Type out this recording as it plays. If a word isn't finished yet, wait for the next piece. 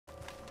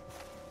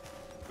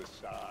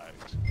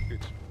Besides,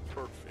 it's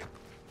perfect.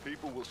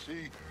 People will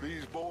see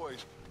these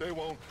boys. They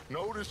won't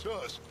notice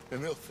us,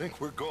 and they'll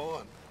think we're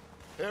gone.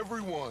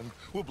 Everyone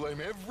will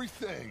blame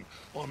everything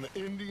on the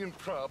Indian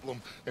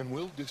problem, and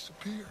we'll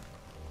disappear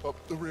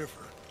up the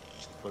river.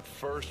 But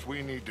first,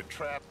 we need to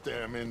trap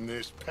them in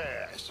this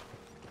pass.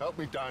 Help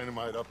me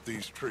dynamite up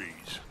these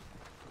trees.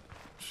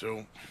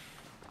 So,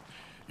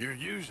 you're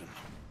using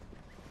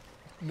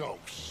them? No,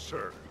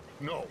 sir.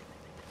 No.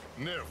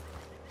 Never.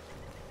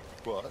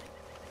 But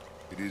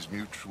it is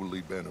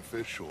mutually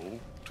beneficial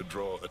to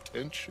draw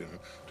attention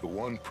to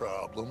one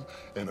problem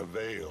and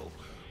avail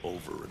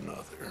over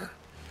another.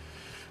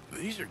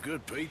 These are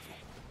good people,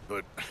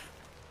 but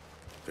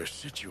their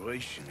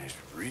situation is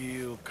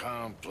real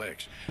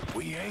complex.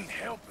 We ain't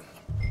helping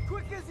them.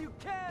 Quick as you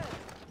can!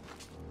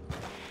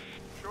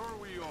 Sure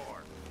we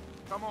are.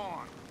 Come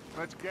on,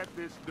 let's get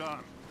this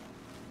done.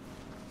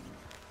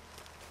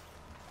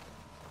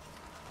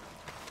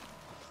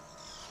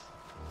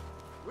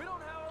 We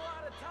don't have a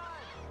lot of time.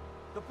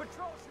 The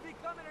patrol should be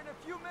coming in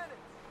a few minutes.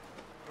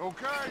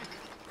 Okay.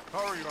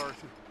 Hurry,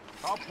 Arthur.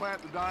 I'll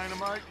plant the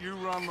dynamite, you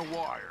run the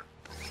wire.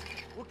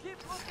 We'll keep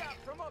lookout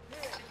from up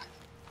here.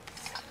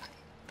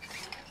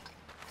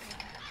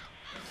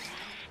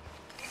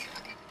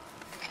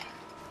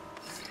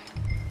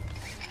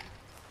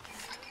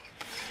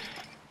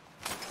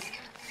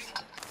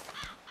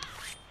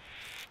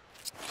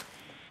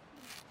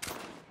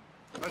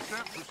 I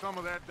sent for some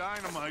of that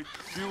dynamite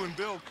you and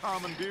Bill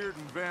commandeered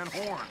in Van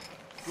Horn.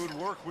 Good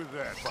work with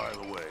that, by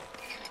the way.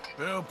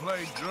 Bill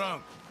played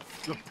drunk.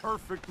 The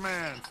perfect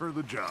man for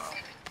the job.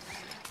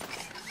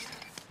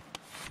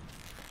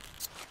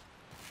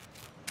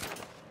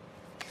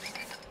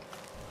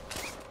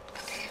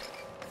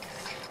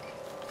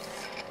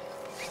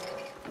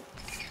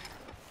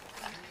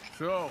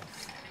 So,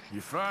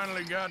 you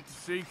finally got to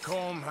see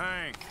Colm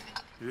hang.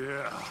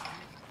 Yeah.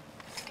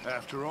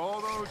 After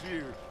all those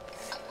years.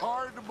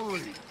 Hard to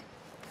believe.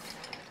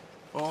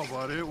 Oh,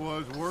 but it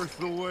was worth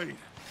the wait.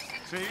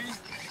 See?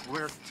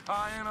 We're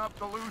tying up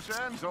the loose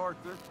ends,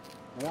 Arthur.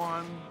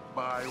 One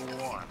by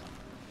one.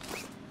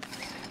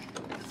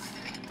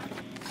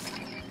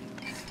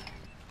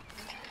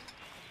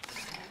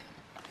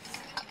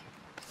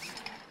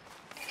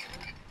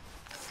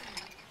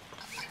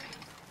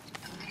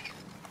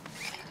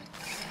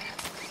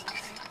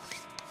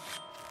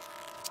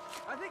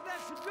 I think that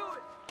should do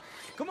it.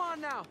 Come on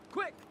now,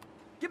 quick!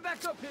 Get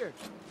back up here.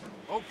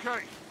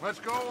 Okay, let's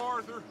go,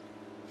 Arthur.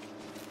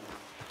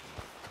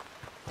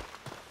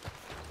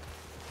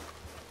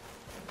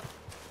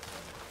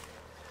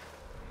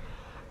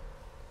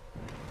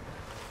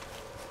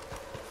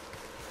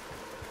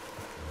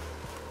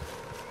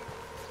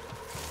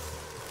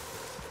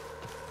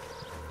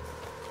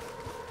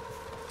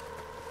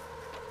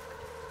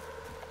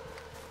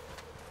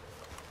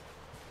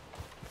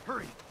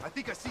 Hurry! I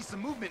think I see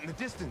some movement in the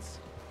distance.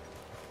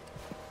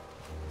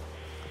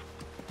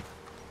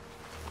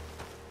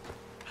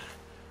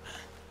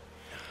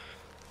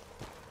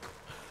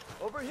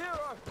 Over here,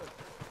 Arthur.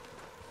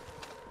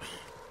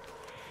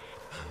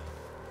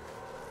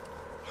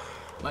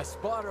 My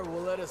spotter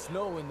will let us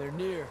know when they're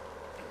near.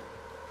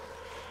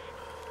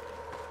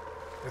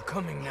 They're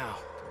coming now.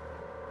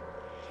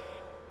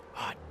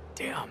 Ah,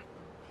 damn.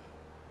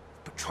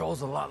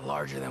 Patrol's a lot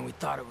larger than we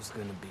thought it was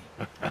gonna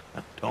be.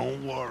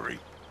 Don't worry.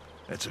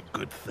 That's a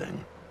good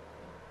thing.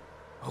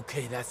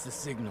 Okay, that's the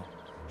signal.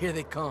 Here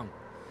they come.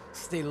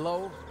 Stay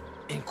low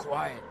and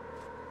quiet.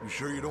 You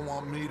sure you don't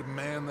want me to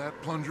man that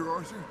plunger,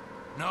 Arthur?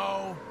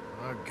 No,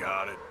 I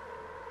got it.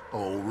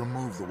 Oh,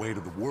 remove the weight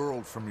of the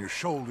world from your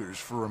shoulders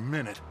for a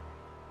minute.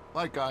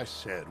 Like I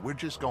said, we're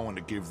just going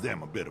to give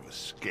them a bit of a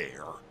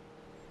scare.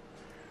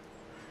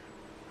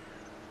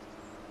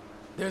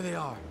 There they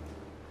are.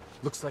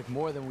 Looks like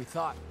more than we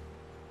thought.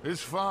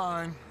 It's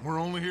fine. We're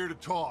only here to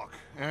talk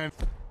and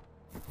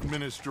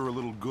administer a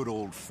little good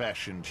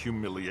old-fashioned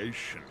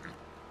humiliation.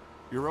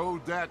 You're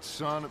owed that,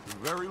 son, at the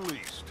very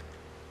least.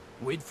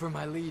 Wait for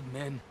my lead,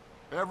 men.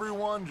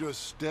 Everyone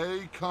just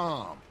stay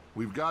calm.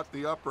 We've got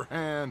the upper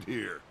hand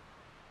here.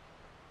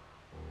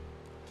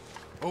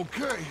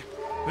 Okay.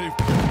 They've...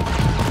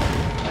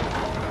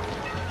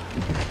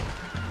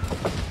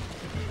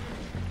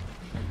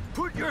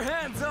 Put your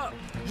hands up!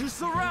 You're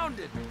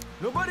surrounded!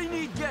 Nobody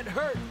need get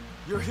hurt!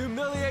 Your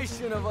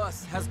humiliation of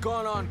us has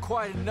gone on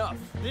quite enough.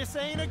 This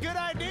ain't a good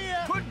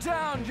idea! Put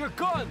down your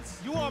guns!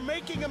 You are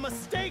making a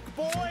mistake,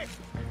 boy!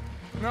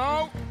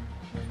 No!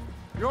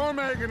 You're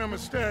making a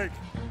mistake.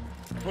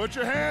 Put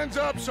your hands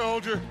up,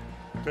 soldier.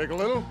 Take a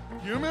little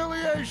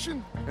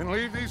humiliation and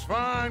leave these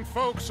fine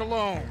folks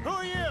alone. Who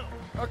are you?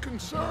 A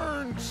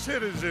concerned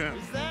citizen.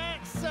 Is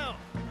that so?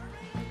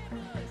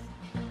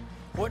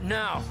 What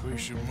now? We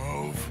should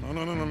move.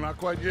 No, not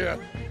quite yet.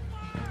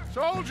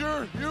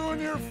 Soldier, you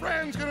and your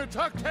friends gonna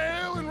tuck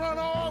tail and run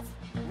off?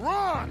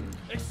 Run!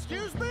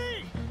 Excuse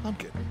me? I'm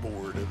getting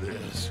bored of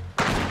this.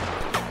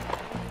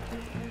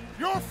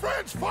 Your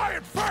friends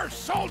fired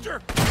first,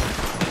 soldier!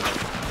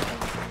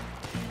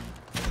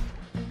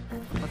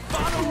 My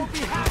father won't be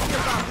happy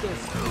about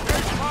this!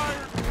 They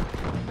fired!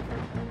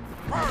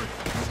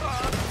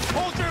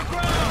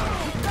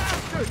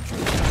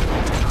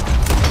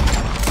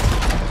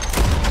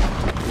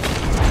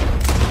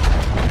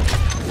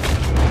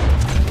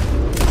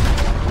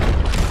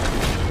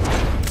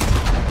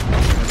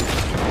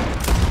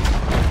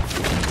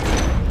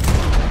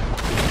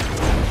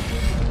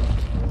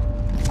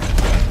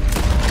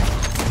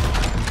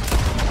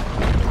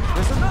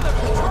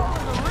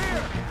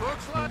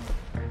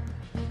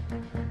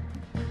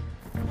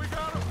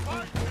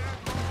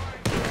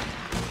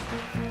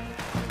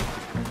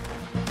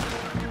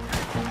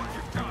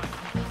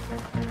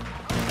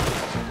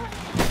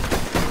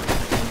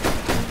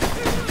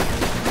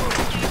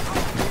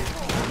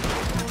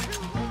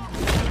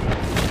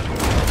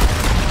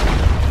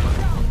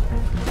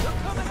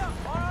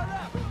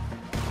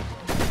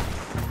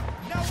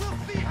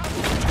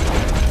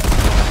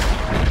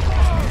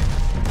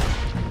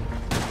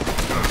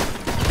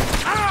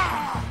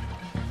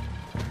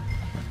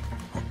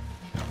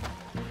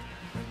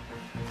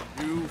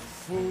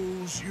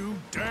 fools, you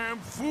damn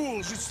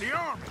fools. It's the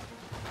army.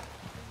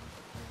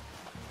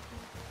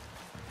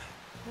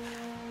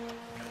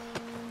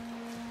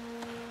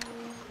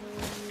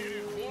 It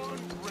is one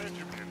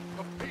regiment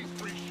of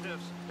pastry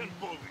chefs and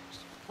bullies.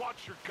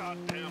 Watch your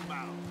goddamn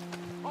mouth.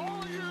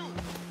 All of you,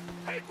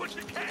 take what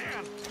you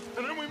can,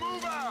 and then we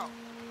move out.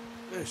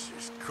 This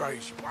is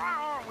crazy. Why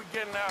aren't we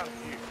getting out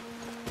of here?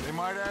 They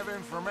might have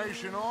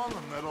information on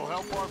them that'll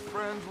help our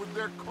friends with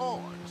their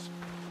cause.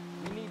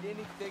 We need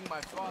anything my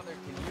father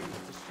can use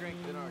to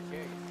strengthen our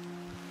case.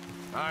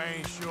 I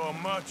ain't sure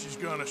much is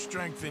gonna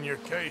strengthen your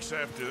case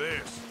after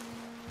this.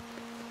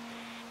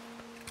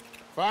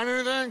 Find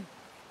anything?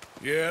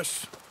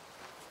 Yes.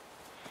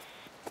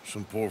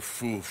 Some poor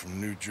fool from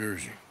New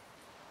Jersey.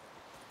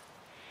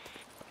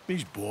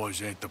 These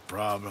boys ain't the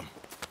problem.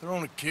 They're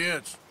only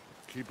kids.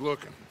 Keep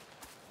looking.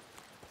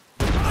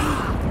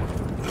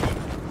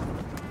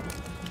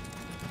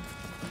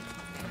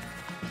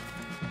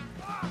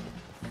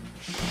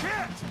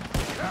 Shit!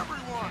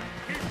 Everyone,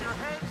 keep your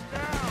heads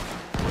down.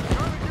 We're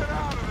gonna get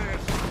out of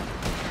this.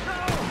 No!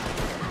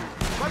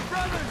 My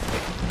brothers!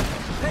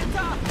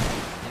 Peta!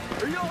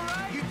 Are you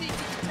alright? You think you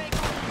can take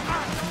on the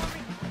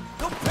army?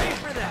 They'll pay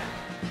for that!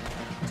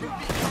 Too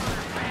big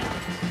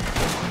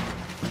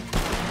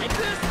and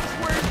this is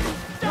where you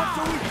die!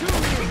 What do we do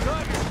here,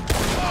 Gus?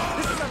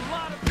 This is a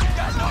lot of...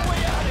 Got no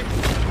way out of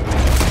here!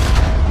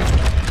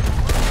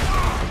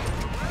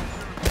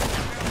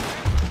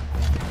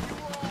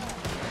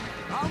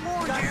 I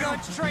warned Got you!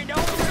 guns trained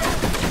over here!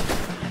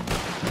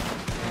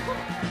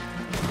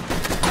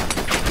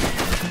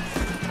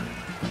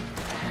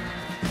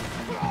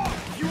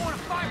 You wanna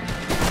fight?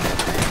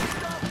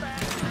 Stop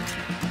that!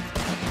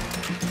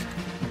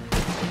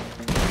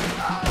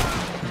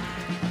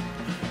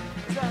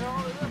 Is that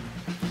all of them?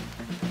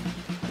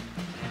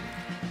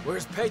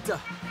 Where's Peta?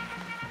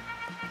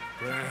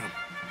 Damn.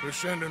 They're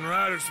sending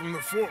riders from the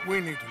fort. We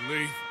need to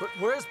leave. But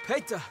where's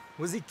Peta?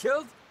 Was he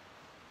killed?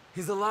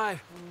 He's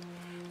alive.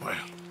 Well,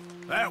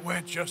 that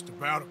went just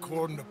about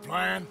according to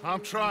plan.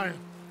 I'm trying.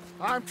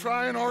 I'm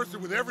trying, Arthur,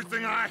 with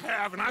everything I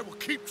have, and I will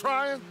keep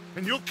trying,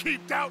 and you'll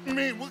keep doubting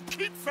me, and we'll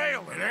keep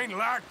failing. It ain't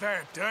like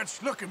that,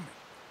 Dutch. Look at me.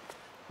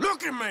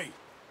 Look at me!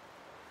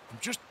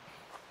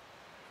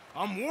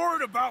 I'm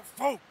worried about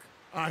folk.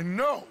 I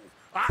know.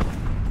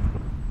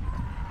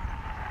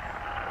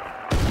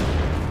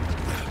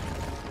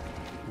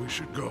 We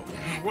should go.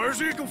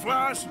 Where's Eagle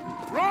Flies?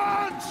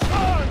 Run,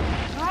 son!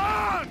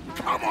 Run!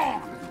 Come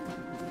on!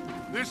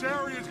 This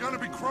area's gonna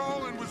be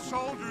crawling with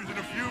soldiers in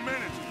a few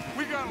minutes.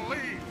 We gotta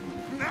leave.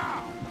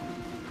 Now!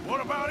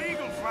 What about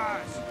Eagle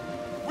Flies?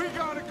 We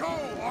gotta go,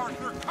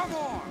 Arthur! Come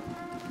on!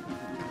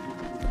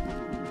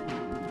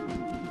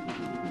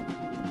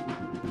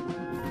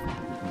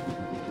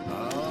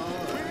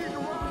 We need to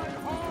ride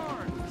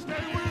hard!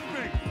 Stay with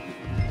me!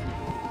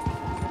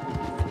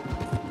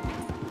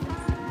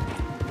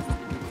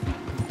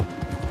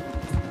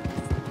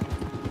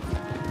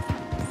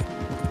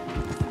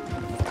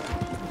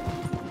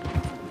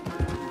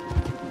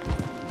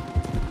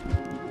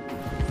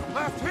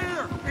 Left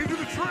here! Into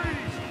the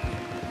trees!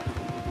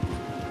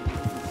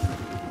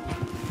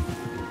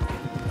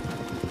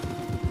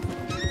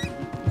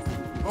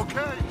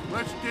 Okay,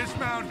 let's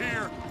dismount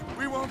here.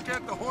 We won't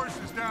get the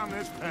horses down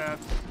this path.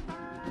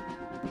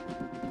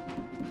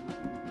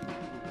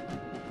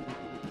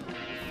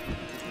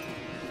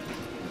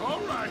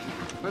 All right,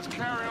 let's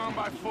carry on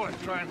by foot.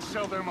 Try and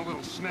sell them a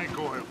little snake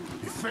oil.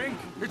 You think?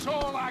 It's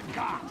all I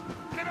got.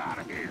 Get out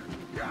of here.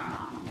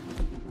 Yeah.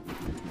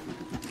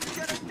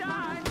 You're gonna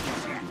die!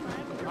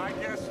 I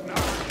guess not.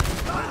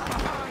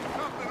 Behind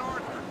something,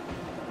 Arthur.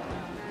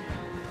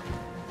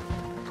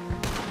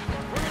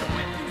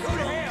 Go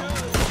to hell!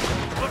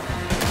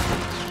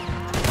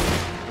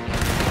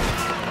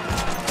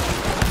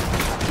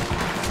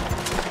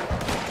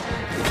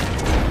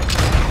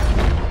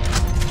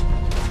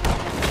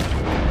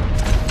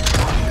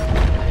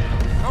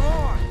 Come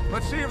on.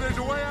 Let's see if there's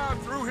a way out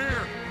through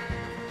here.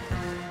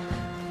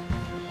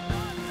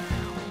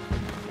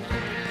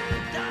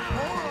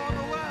 More on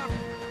the left.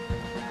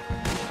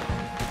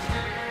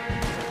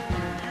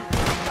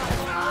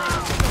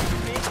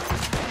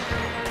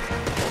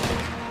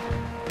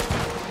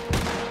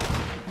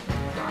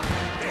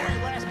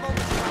 Last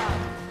moment's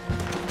time.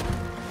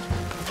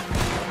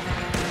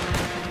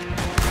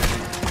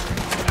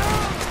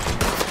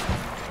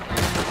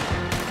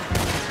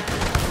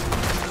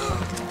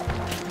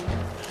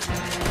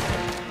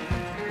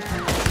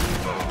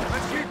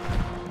 Let's keep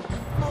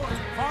going.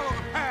 Follow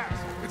the path.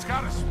 It's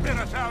got to spin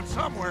us out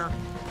somewhere.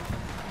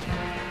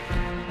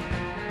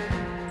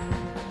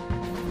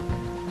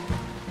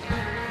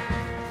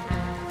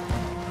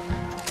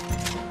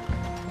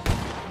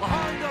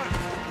 Behind us.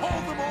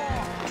 Hold them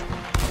off.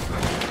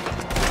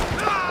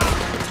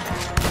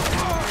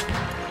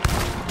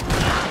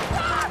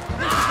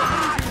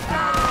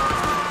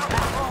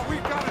 Oh,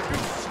 we've got to do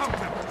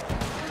something.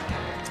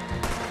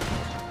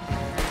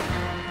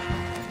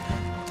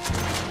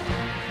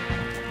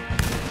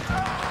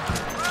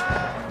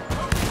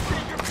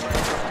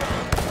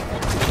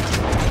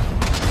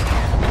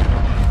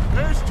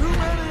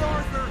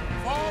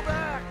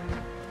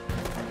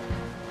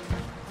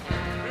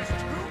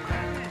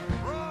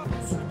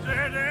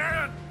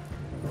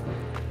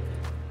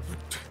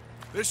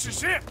 This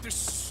is it.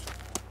 This...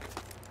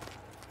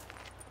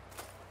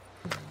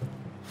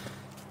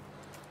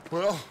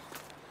 Well,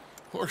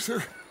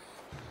 Arthur,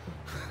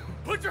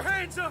 Put your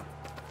hands up!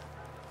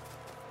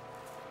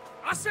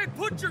 I said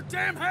put your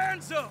damn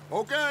hands up!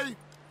 okay.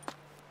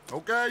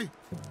 Okay.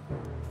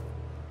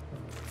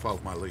 Follow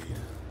my lead.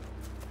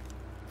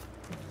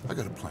 I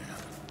got a plan.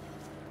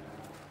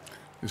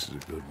 This is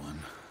a good one.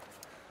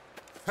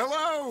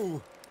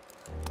 Hello,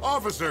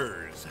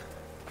 officers.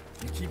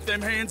 You keep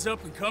them hands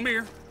up and come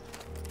here.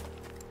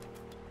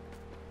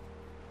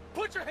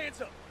 Put your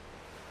hands up!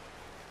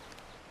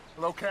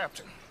 Hello,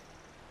 Captain.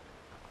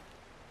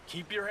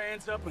 Keep your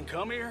hands up and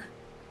come here.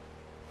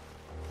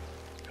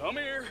 Come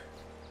here.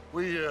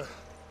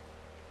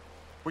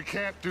 We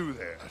can't do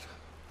that.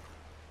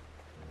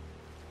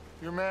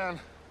 Your man...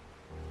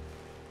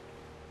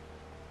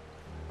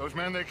 Those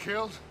men they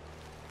killed?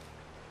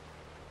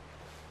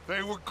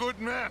 They were good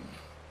men.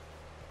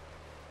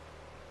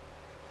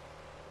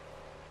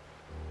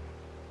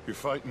 You're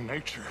fighting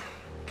nature,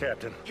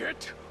 Captain.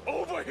 Get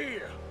over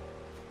here!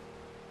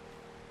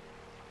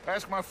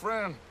 Ask my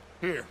friend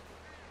here.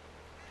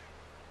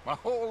 My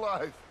whole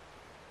life,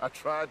 I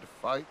tried to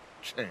fight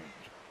change.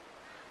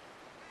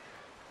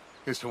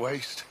 It's a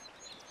waste.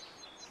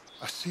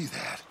 I see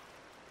that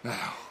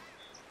now.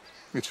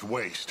 It's a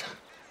waste.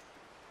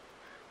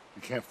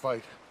 You can't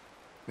fight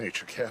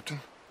nature, Captain.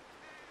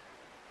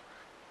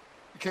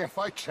 You can't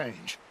fight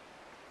change.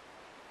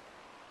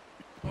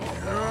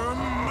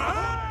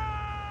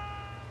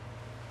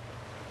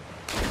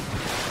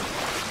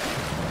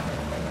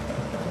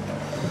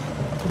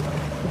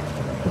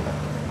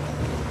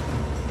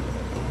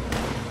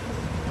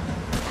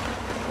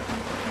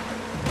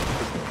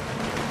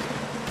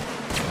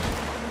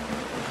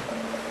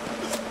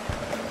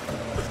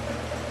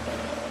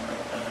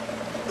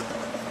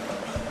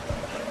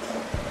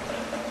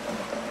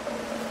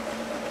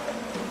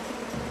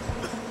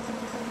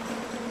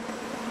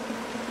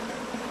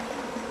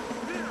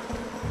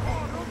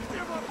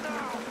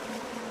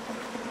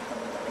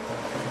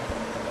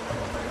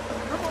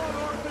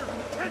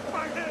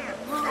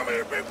 Come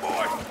here, big boy.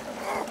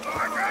 Oh,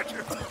 I got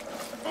you.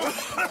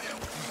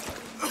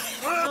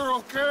 You're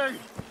okay.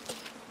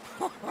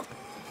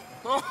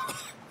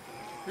 Oh,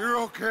 you're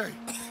okay.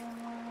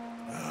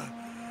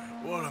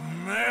 What a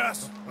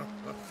mess.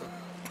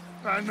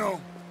 I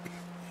know,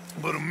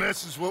 but a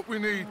mess is what we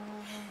need.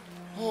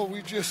 Oh,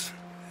 we just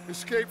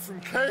escaped from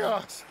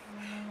chaos.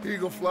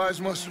 Eagle flies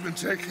must have been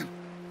taken.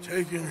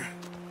 Taken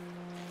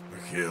or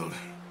killed?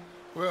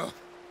 Well,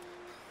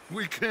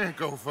 we can't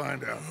go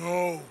find out.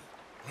 No,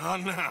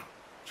 not now.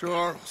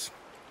 Charles,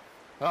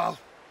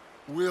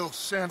 we'll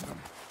send them.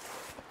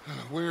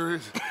 Where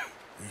is it?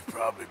 He's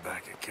probably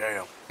back at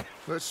camp.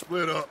 Let's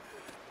split up.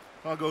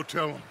 I'll go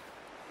tell them.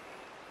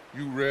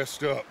 You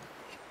rest up.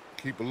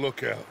 Keep a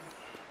lookout.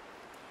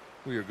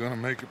 We are gonna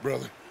make it,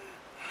 brother.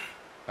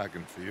 I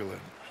can feel it.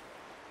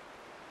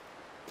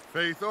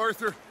 Faith,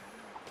 Arthur.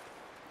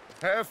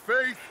 Have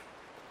faith.